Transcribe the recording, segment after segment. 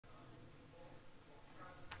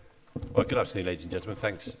Well, good afternoon, ladies and gentlemen.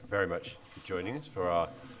 Thanks very much for joining us for our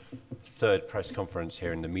third press conference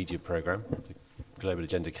here in the media programme, the Global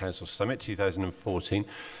Agenda Council Summit 2014.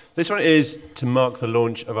 This one is to mark the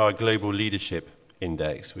launch of our Global Leadership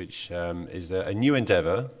Index, which is a new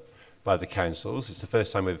endeavour by the councils. It's the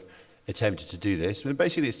first time we've attempted to do this, but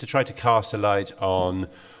basically it's to try to cast a light on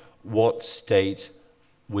what state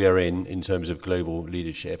we are in terms of global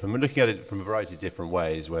leadership. And we're looking at it from a variety of different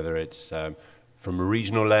ways, whether it's from a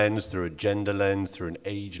regional lens, through a gender lens, through an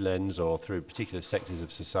age lens, or through particular sectors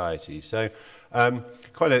of society. So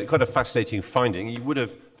quite a fascinating finding. You would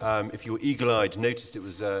have, if you were eagle-eyed, noticed it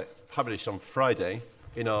was published on Friday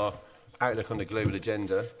in our Outlook on the Global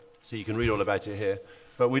Agenda, so you can read all about it here.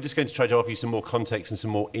 But we're just going to try to offer you some more context and some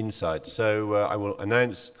more insight. So I will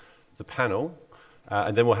announce the panel,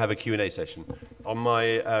 and then we'll have a Q&A session. On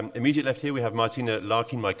my immediate left here, we have Martina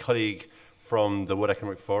Larkin, my colleague from the World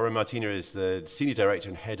Economic Forum. Martina is the Senior Director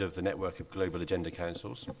and Head of the Network of Global Agenda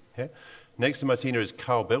Councils here. Next to Martina is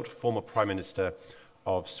Bildt, former Prime Minister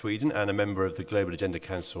of Sweden and a member of the Global Agenda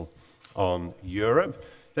Council on Europe.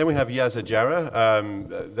 Then we have Yasar,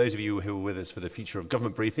 Jarrar. Those of you who were with us for the Future of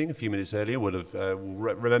Government briefing a few minutes earlier will have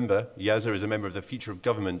remember Yasar is a member of the Future of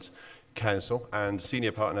Government Council and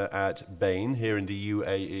senior partner at Bain here in the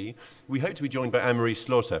UAE. We hope to be joined by Anne-Marie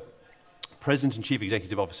Slaughter, President and Chief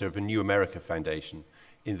Executive Officer of the New America Foundation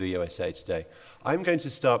in the USA today. I'm going to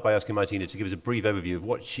start by asking Martina to give us a brief overview of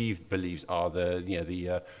what she believes are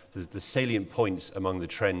the salient points among the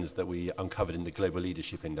trends that we uncovered in the Global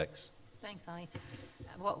Leadership Index. Thanks, Ali.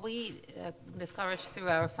 What we discovered through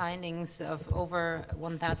our findings of over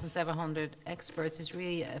 1,700 experts is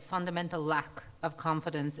really a fundamental lack of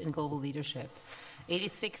confidence in global leadership.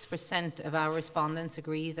 86% of our respondents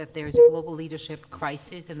agree that there is a global leadership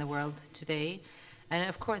crisis in the world today. And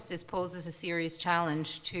of course, this poses a serious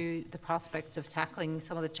challenge to the prospects of tackling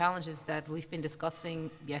some of the challenges that we've been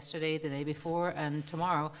discussing yesterday, the day before, and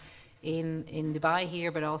tomorrow in Dubai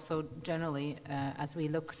here, but also generally as we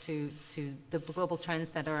look to the global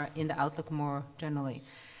trends that are in the outlook more generally.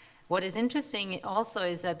 What is interesting also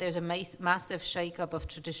is that there's a massive shake-up of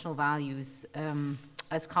traditional values,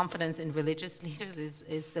 as confidence in religious leaders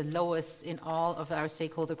is the lowest in all of our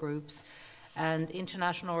stakeholder groups. And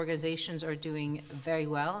international organizations are doing very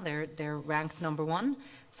well. They're ranked #1,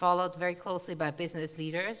 followed very closely by business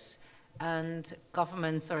leaders. And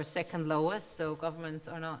governments are second lowest, so governments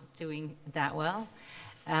are not doing that well,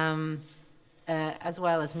 as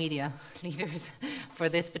well as media leaders for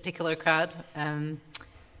this particular crowd.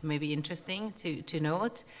 May be interesting to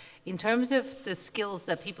note. In terms of the skills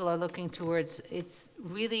that people are looking towards, it's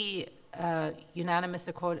really unanimous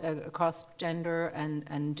across gender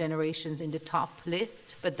and generations in the top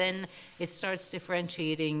list, but then it starts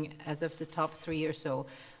differentiating as of the top 3 or so.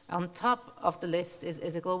 On top of the list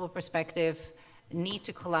is a global perspective, need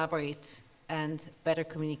to collaborate, and better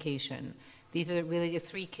communication. These are really the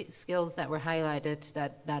 3 skills that were highlighted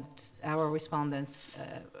that our respondents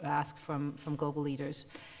asked from global leaders.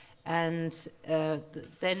 And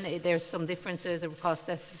then there's some differences across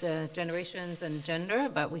the generations and gender,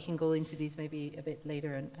 but we can go into these maybe a bit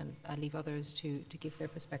later, and I'll leave others to give their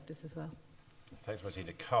perspectives as well. Thanks,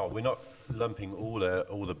 Martina. Carl, we're not lumping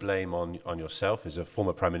all the blame on yourself as a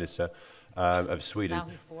former Prime Minister of Sweden. Now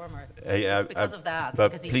he's former. It's because of that.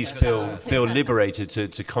 But please feel liberated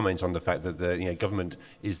to comment on the fact that the government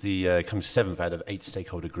is comes 7th out of 8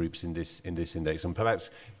 stakeholder groups in this index, and perhaps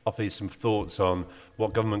offer some thoughts on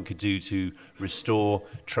what government could do to restore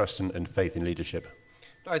trust and faith in leadership.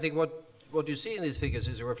 I think what you see in these figures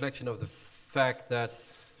is a reflection of the fact that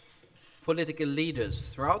political leaders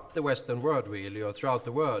throughout the Western world, really, or throughout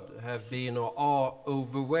the world, have been or are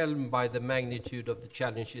overwhelmed by the magnitude of the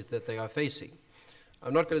challenges that they are facing.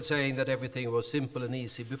 I'm not going to say that everything was simple and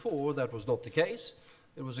easy before. That was not the case.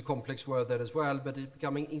 It was a complex world there as well, but it's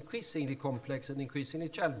becoming increasingly complex and increasingly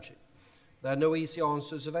challenging. There are no easy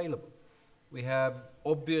answers available. We have,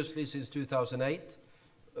 obviously, since 2008,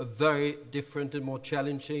 a very different and more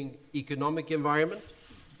challenging economic environment,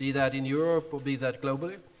 be that in Europe or be that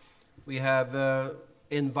globally. We have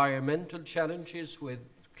environmental challenges with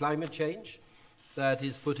climate change that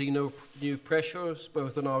is putting new pressures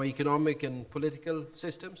both on our economic and political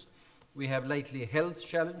systems. We have lately health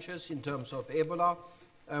challenges in terms of Ebola,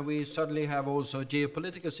 and we suddenly have also a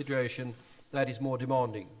geopolitical situation that is more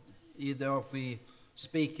demanding. Either if we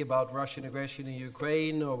speak about Russian aggression in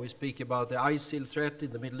Ukraine, or we speak about the ISIL threat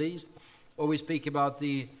in the Middle East, or we speak about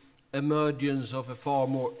the emergence of a far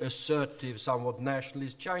more assertive, somewhat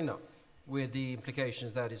nationalist China, with the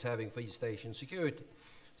implications that is having for East Asian security.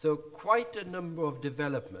 So quite a number of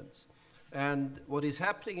developments. And what is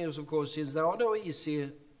happening is, of course, since there are no easy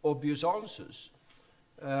obvious answers.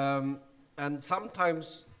 And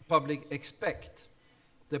sometimes public expect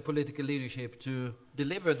the political leadership to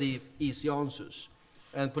deliver the easy answers,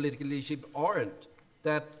 and political leadership aren't.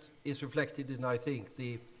 That is reflected in, I think,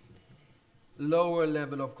 the lower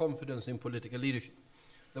level of confidence in political leadership.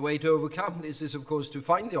 The way to overcome this is, of course, to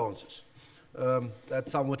find the answers.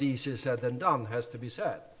 That's somewhat easier said than done, has to be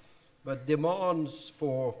said. But demands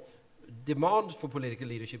for political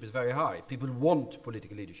leadership is very high. People want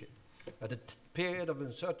political leadership. At a period of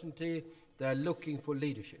uncertainty, they're looking for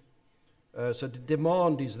leadership. So the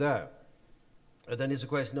demand is there. And then it's a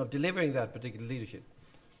question of delivering that particular leadership.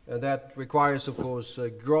 And that requires, of course,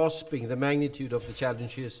 grasping the magnitude of the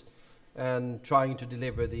challenges and trying to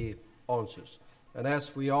deliver the answers. And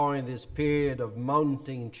as we are in this period of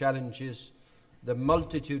mounting challenges, the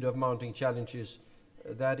multitude of mounting challenges,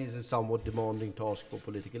 that is a somewhat demanding task for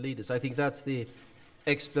political leaders. I think that's the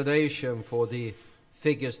explanation for the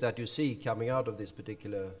figures that you see coming out of this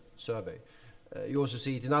particular survey. You also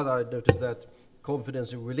see it in other, I noticed that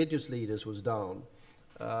confidence in religious leaders was down.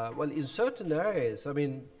 Well, in certain areas, I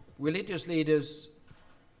mean, religious leaders,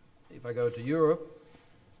 if I go to Europe,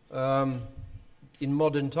 in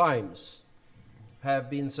modern times, have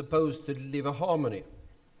been supposed to deliver harmony.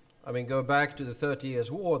 I mean, go back to the 30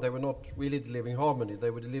 Years' War, they were not really delivering harmony,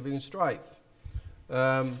 they were delivering strife.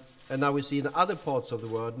 And now we see in other parts of the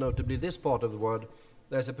world, notably this part of the world,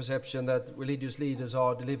 there's a perception that religious leaders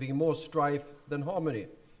are delivering more strife than harmony.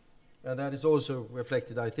 And that is also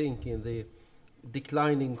reflected, I think, in the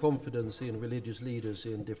declining confidence in religious leaders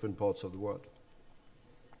in different parts of the world.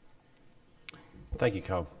 Thank you,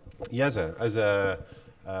 Carl. Yasar, as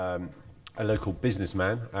a local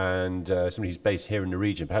businessman and somebody who's based here in the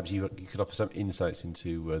region, perhaps you could offer some insights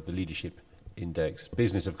into the leadership index.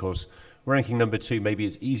 Business, of course, ranking number 2. Maybe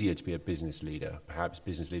it's easier to be a business leader. Perhaps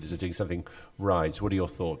business leaders are doing something right. What are your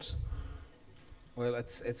thoughts? Well,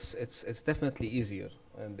 it's definitely easier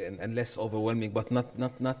and less overwhelming, but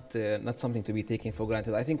not something to be taken for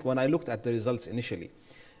granted. I think when I looked at the results initially,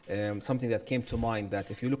 something that came to mind,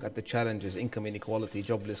 that if you look at the challenges, income inequality,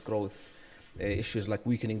 jobless growth, issues like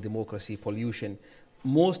weakening democracy, pollution,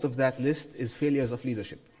 most of that list is failures of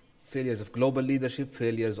leadership. Failures of global leadership,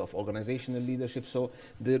 failures of organizational leadership. So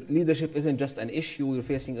the leadership isn't just an issue we're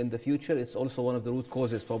facing in the future, it's also one of the root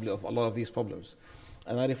causes probably of a lot of these problems.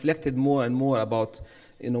 And I reflected more and more about,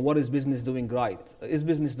 what is business doing right? Is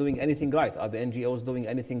business doing anything right? Are the NGOs doing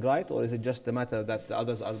anything right? Or is it just the matter that the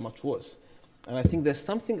others are much worse? And I think there's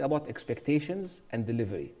something about expectations and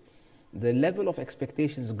delivery. The level of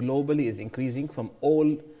expectations globally is increasing from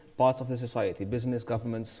all parts of the society, business,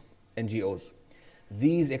 governments, NGOs.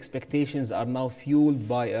 These expectations are now fueled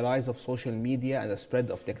by a rise of social media and the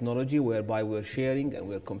spread of technology, whereby we're sharing and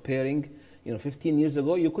we're comparing. 15 years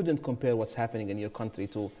ago, you couldn't compare what's happening in your country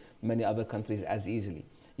to many other countries as easily.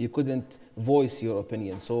 You couldn't voice your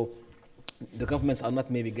opinion. So the governments are not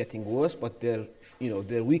maybe getting worse, but their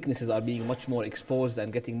weaknesses are being much more exposed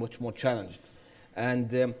and getting much more challenged.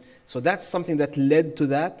 And so that's something that led to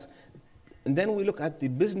that. And then we look at the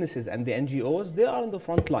businesses and the NGOs, they are on the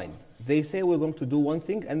front line. They say we're going to do one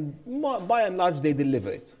thing, and by and large, they deliver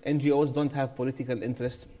it. NGOs don't have political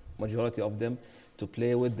interest, majority of them, to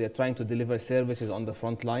play with. They're trying to deliver services on the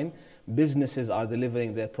front line. Businesses are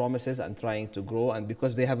delivering their promises and trying to grow, and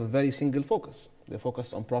because they have a very single focus. They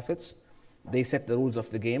focus on profits. They set the rules of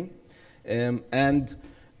the game. And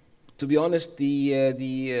to be honest,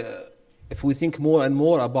 if we think more and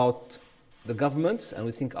more about the governments, and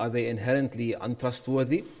we think, are they inherently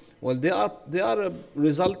untrustworthy? Well, they are a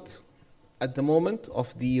result at the moment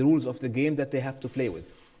of the rules of the game that they have to play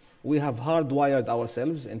with. We have hardwired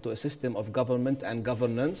ourselves into a system of government and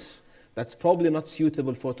governance that's probably not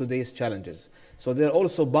suitable for today's challenges. So they're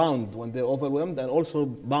also bound when they're overwhelmed, and also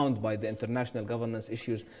bound by the international governance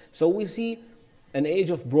issues. So we see an age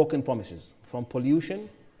of broken promises, from pollution,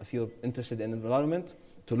 if you're interested in environment,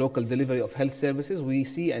 to local delivery of health services. We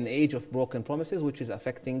see an age of broken promises, which is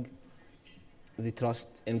affecting the trust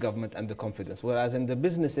in government and the confidence. Whereas in the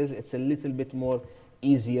businesses, it's a little bit more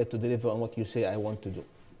easier to deliver on what you say I want to do.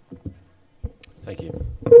 Thank you.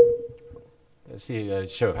 Let's see a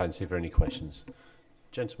show of hands, see if there are any questions.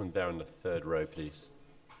 Gentleman there on the 3rd row, please.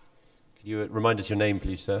 Could you remind us your name,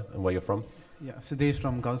 please, sir, and where you're from? Yeah, Siddhesh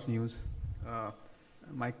from Gulf News.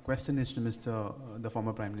 My question is to the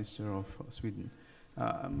former Prime Minister of Sweden.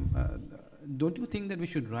 Don't you think that we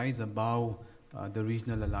should rise above the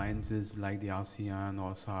regional alliances like the ASEAN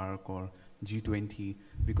or SAARC or G20,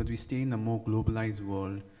 because we stay in a more globalized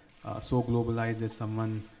world, so globalized that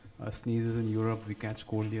someone sneezes in Europe, we catch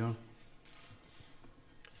cold here?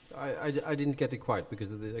 I didn't get it quite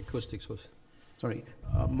because the acoustics was... Sorry,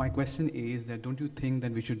 my question is that don't you think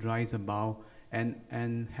that we should rise above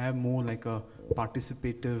and have more like a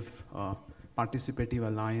participative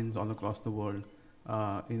alliance all across the world?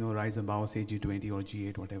 Rise above, say G20 or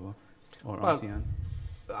G8, whatever, or Well, ASEAN.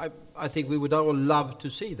 I think we would all love to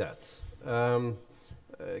see that.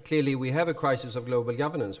 Clearly, we have a crisis of global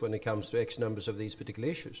governance when it comes to X numbers of these particular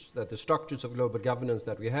issues, that the structures of global governance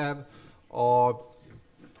that we have are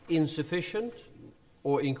insufficient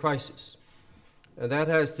or in crisis. And that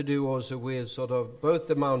has to do also with sort of both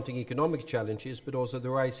the mounting economic challenges, but also the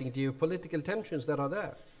rising geopolitical tensions that are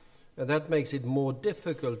there. And that makes it more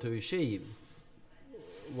difficult to achieve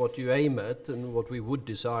what you aim at and what we would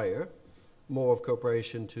desire, more of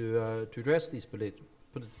cooperation to address these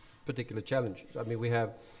particular challenges. I mean, we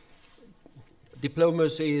have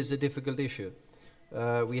diplomacy is a difficult issue.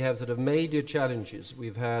 We have sort of major challenges.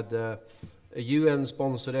 We've had a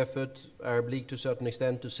UN-sponsored effort, Arab League to a certain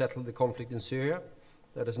extent, to settle the conflict in Syria.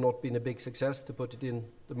 That has not been a big success, to put it in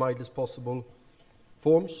the mildest possible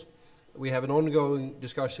forms. We have an ongoing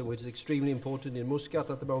discussion which is extremely important in Muscat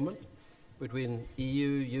at the moment, between EU,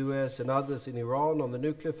 US and others in Iran on the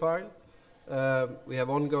nuclear file. We have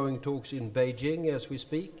ongoing talks in Beijing as we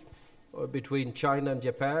speak, between China and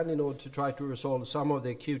Japan in order to try to resolve some of the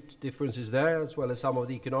acute differences there, as well as some of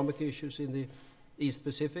the economic issues in the East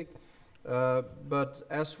Pacific. But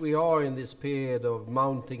as we are in this period of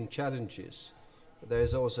mounting challenges, there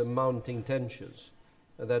is also mounting tensions,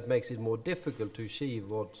 and that makes it more difficult to achieve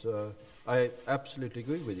what I absolutely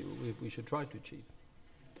agree with you, we should try to achieve.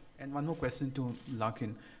 And one more question to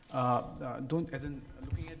Larkin. Looking at the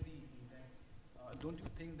index, don't you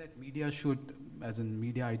think that media should, as in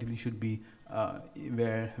media ideally should be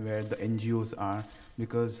where the NGOs are,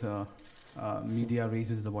 because media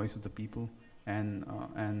raises the voice of the people and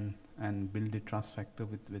build a trust factor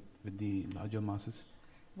with the larger masses?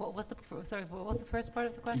 What was the first part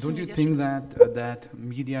of the question? Don't you think that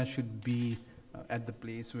media should be at the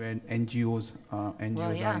place where NGOs are in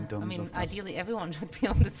terms of... I mean, ideally everyone should be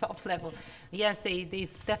on the top level. Yes, they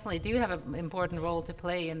definitely do have an important role to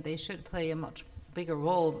play, and they should play a much bigger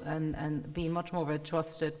role and be much more of a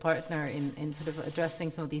trusted partner in sort of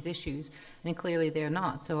addressing some of these issues. And clearly they're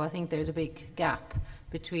not. So I think there's a big gap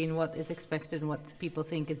between what is expected and what people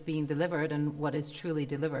think is being delivered and what is truly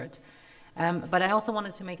delivered. But I also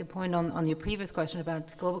wanted to make a point on your previous question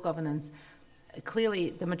about global governance.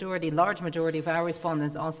 Clearly, the large majority of our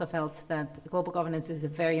respondents also felt that global governance is a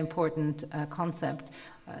very important concept.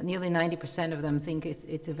 Nearly 90% of them think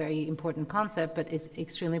it's a very important concept, but it's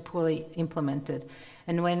extremely poorly implemented.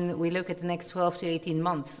 And when we look at the next 12 to 18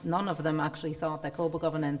 months, none of them actually thought that global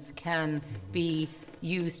governance can be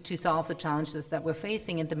used to solve the challenges that we're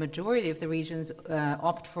facing. And the majority of the regions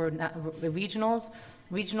opt for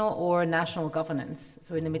regional or national governance.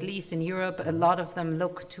 So in the Middle East and Europe, a lot of them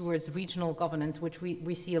look towards regional governance, which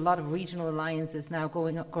we see a lot of regional alliances now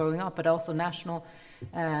growing up, but also national,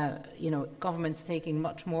 governments taking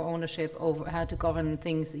much more ownership over how to govern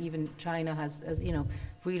things. Even China has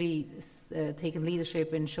really taken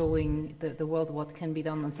leadership in showing the world what can be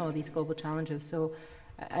done on some of these global challenges. So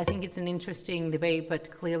I think it's an interesting debate,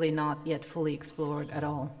 but clearly not yet fully explored at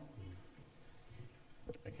all.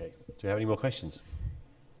 Okay, do we have any more questions?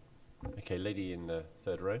 Okay, lady in the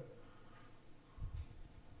third row.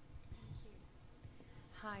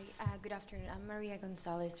 Hi, good afternoon. I'm Maria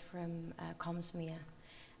Gonzalez from Comsmia.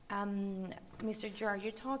 Mr. Jarrar,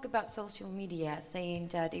 you talk about social media, saying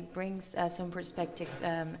that it brings some perspective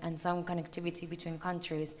and some connectivity between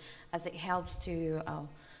countries as it helps to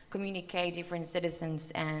communicate different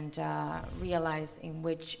citizens and realize in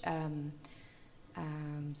which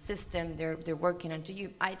system they're working on.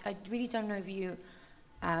 I really don't know if you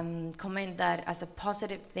comment that as a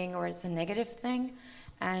positive thing or as a negative thing,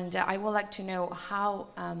 and I would like to know how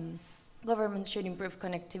governments should improve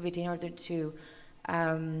connectivity in order to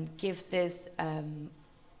give this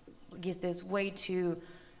way to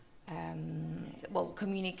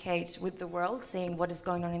communicate with the world, saying what is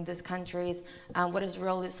going on in these countries, what is the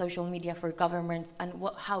role of social media for governments, and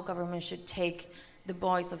how governments should take the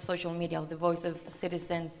voice of social media, the voice of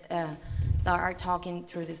citizens that are talking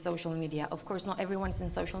through the social media. Of course, not everyone is in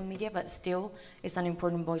social media, but still it's an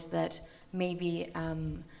important voice that maybe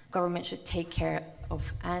government should take care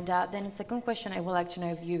of. And then a second question, I would like to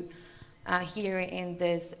know if you, here in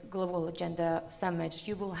this Global Agenda Summit,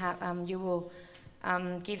 you will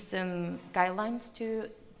give some guidelines to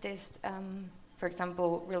this, for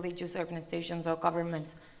example, religious organizations or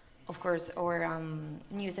governments, of course, or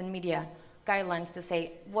news and media guidelines to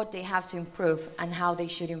say what they have to improve and how they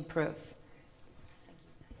should improve.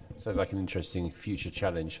 Sounds like an interesting future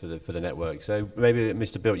challenge for the network. So maybe,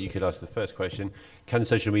 Mr. Bildt, you could ask the first question. Can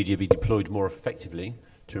social media be deployed more effectively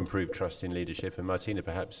to improve trust in leadership? And Martina,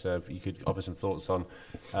 perhaps you could offer some thoughts on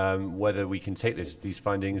whether we can take these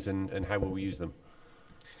findings and how will we use them?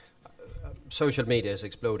 Social media is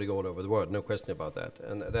exploding all over the world, no question about that.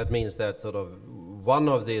 And that means that sort of one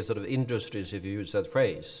of the sort of industries, if you use that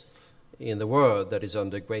phrase, in the world that is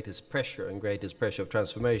under greatest pressure of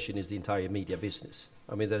transformation is the entire media business.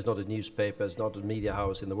 I mean, there's not a newspaper, there's not a media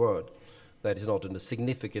house in the world that is not under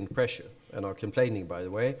significant pressure and are complaining, by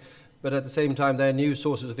the way. But at the same time, there are new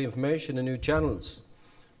sources of information and new channels.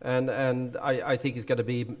 And I think it's going to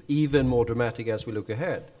be even more dramatic as we look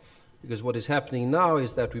ahead. Because what is happening now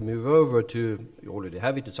is that we move over to, you already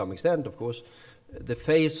have it to some extent, of course, the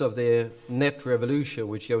phase of the net revolution,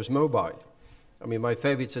 which goes mobile. I mean, my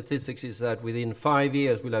favorite statistics is that within 5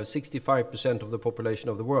 years, we'll have 65% of the population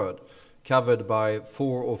of the world covered by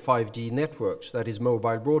 4 or 5G networks, that is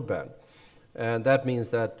mobile broadband. And that means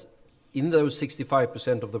that in those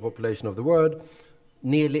 65% of the population of the world,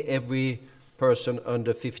 nearly every person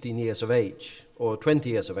under 15 years of age, or 20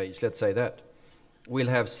 years of age, let's say that, will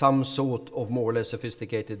have some sort of more or less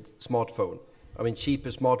sophisticated smartphone. I mean, cheaper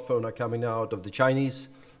smartphones are coming out of the Chinese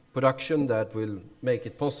production that will make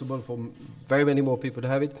it possible for very many more people to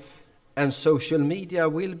have it. And social media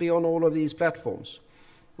will be on all of these platforms,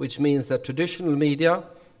 which means that traditional media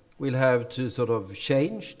will have to sort of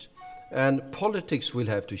change, and politics will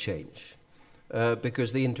have to change.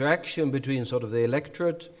 Because the interaction between sort of the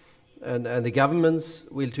electorate and the governments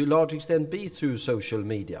will to a large extent be through social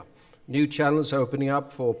media. New channels are opening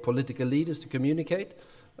up for political leaders to communicate,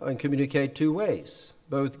 and communicate two ways,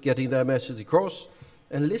 both getting their message across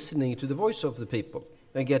and listening to the voice of the people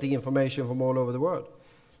and getting information from all over the world.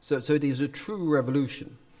 So it is a true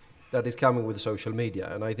revolution that is coming with social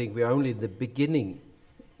media, and I think we are only at the beginning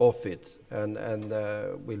of it, and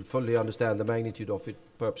we'll fully understand the magnitude of it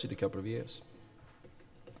perhaps in a couple of years.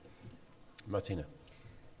 Martina.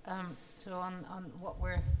 So on what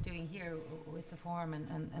we're doing here with the forum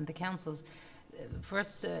and the councils,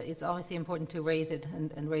 first it's obviously important to raise it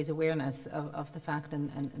and raise awareness of the fact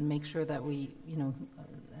and make sure that we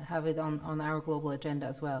have it on our global agenda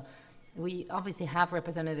as well. We obviously have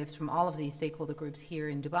representatives from all of these stakeholder groups here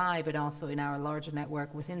in Dubai, but also in our larger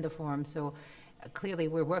network within the forum. So clearly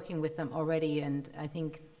we're working with them already, and I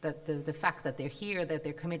think that the fact that they're here, that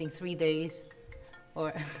they're committing 3 days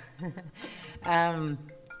or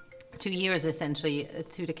 2 years essentially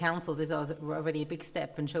to the councils is already a big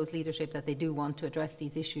step and shows leadership that they do want to address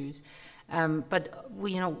these issues. But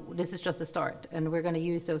this is just a start, and we're going to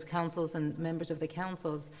use those councils and members of the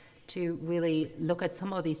councils to really look at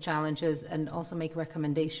some of these challenges and also make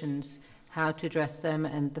recommendations how to address them.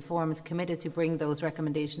 And the forum is committed to bring those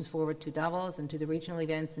recommendations forward to Davos and to the regional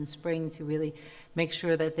events in spring to really make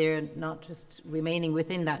sure that they're not just remaining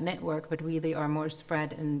within that network, but really are more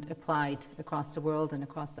spread and applied across the world and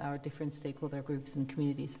across our different stakeholder groups and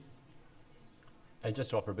communities. And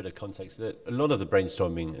just to offer a bit of context, that a lot of the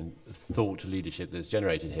brainstorming and thought leadership that's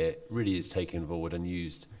generated here really is taken forward and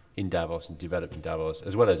used in Davos and developed in Davos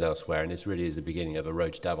as well as elsewhere, and this really is the beginning of a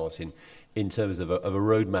road to Davos in terms of a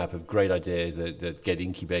roadmap of great ideas that get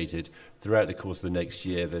incubated throughout the course of the next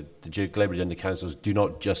year. The Global Agenda Councils do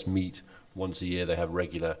not just meet once a year, they have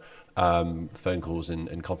regular phone calls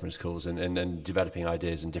and conference calls and developing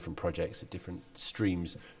ideas and different projects at different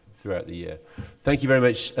streams throughout the year. Thank you very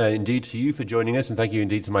much indeed to you for joining us, and thank you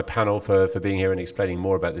indeed to my panel for being here and explaining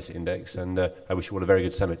more about this index, and I wish you all a very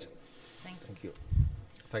good summit. Thank you. Thank you.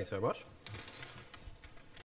 Thanks very much.